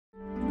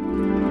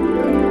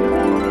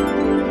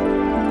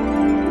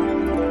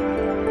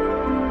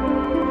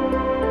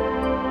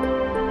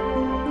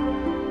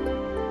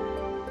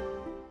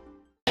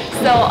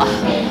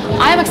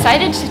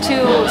excited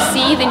to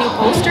see the new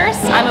posters.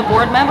 I'm a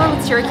board member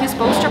with Syracuse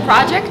Poster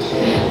Project,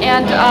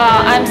 and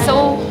I'm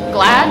so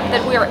glad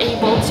that we are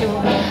able to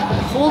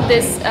hold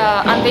this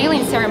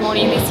unveiling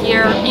ceremony this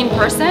year in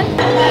person.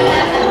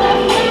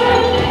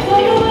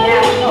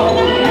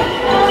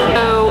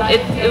 So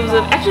it was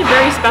actually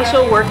very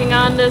special working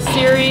on this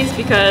series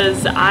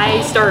because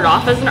I started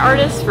off as an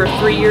artist for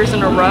 3 years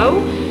in a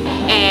row,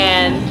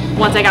 and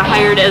once I got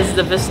hired as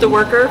the Vista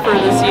worker for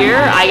this year,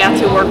 I got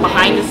to work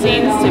behind the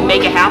scenes to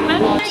make it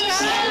happen.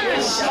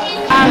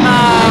 I'm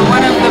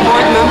one of the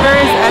board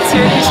members at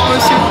Syracuse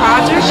Poster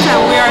Project, and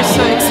we are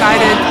so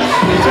excited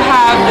to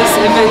have this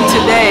event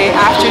today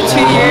after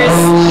 2 years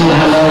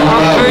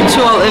of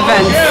virtual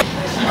events.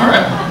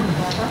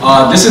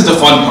 Alright. This is the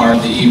fun part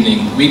of the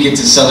evening. We get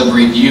to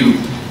celebrate you,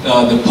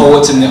 the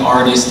poets and the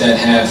artists that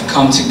have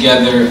come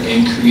together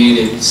and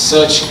created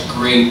such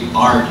great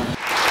art.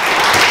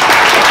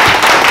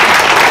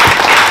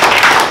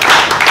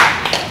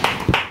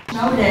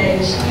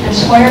 Days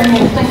inspired me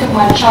to think of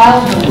my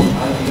childhood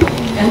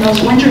and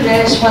those winter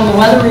days when the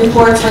weather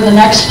report for the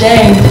next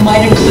day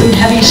might include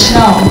heavy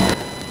snow.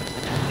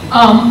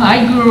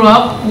 I grew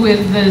up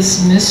with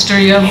this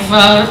mystery of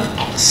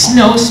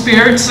snow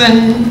spirits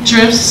and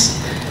drifts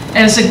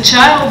as a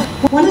child.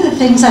 One of the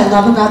things I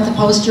love about the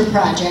Poster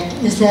Project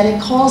is that it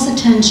calls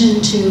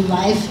attention to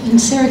life in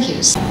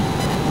Syracuse.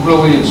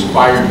 Really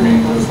inspired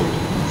me,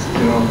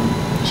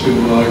 to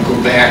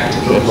go back to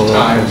those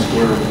times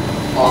where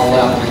all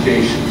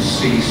applications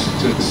ceased,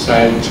 to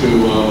decide to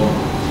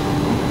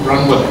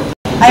run with it.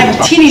 I have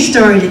a teeny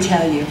story to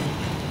tell you.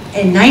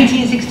 In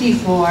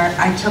 1964,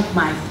 I took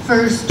my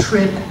first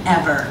trip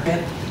ever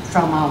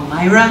from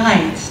Elmira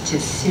Heights to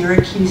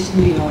Syracuse,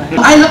 New York.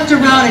 I looked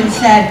around and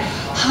said,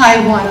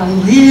 I want to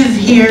live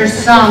here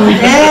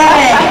someday.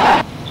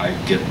 I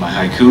get my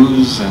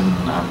haikus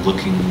and I'm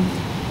looking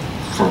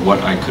for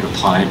what I could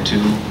apply it to,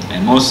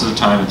 and most of the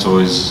time it's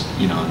always,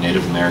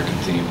 Native American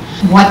theme.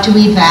 What do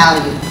we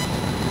value?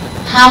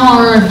 How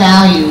are our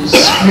values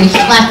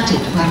reflected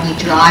when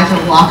we drive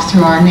or walk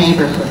through our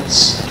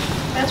neighborhoods?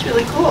 That's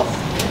really cool.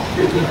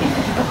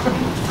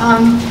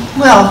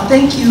 Well,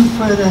 thank you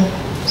for the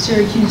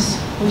Syracuse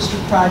Poster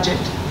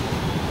Project.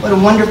 What a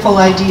wonderful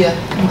idea,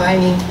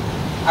 combining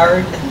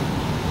art and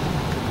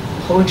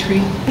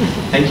poetry.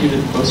 Thank you to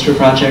the Poster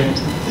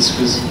Project. This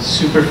was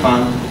super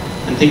fun.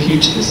 And thank you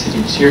to the City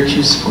of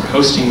Syracuse for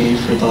hosting me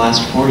for the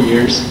last 4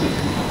 years.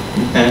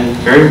 You've been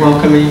very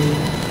welcoming,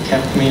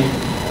 kept me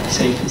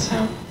safe and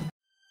sound.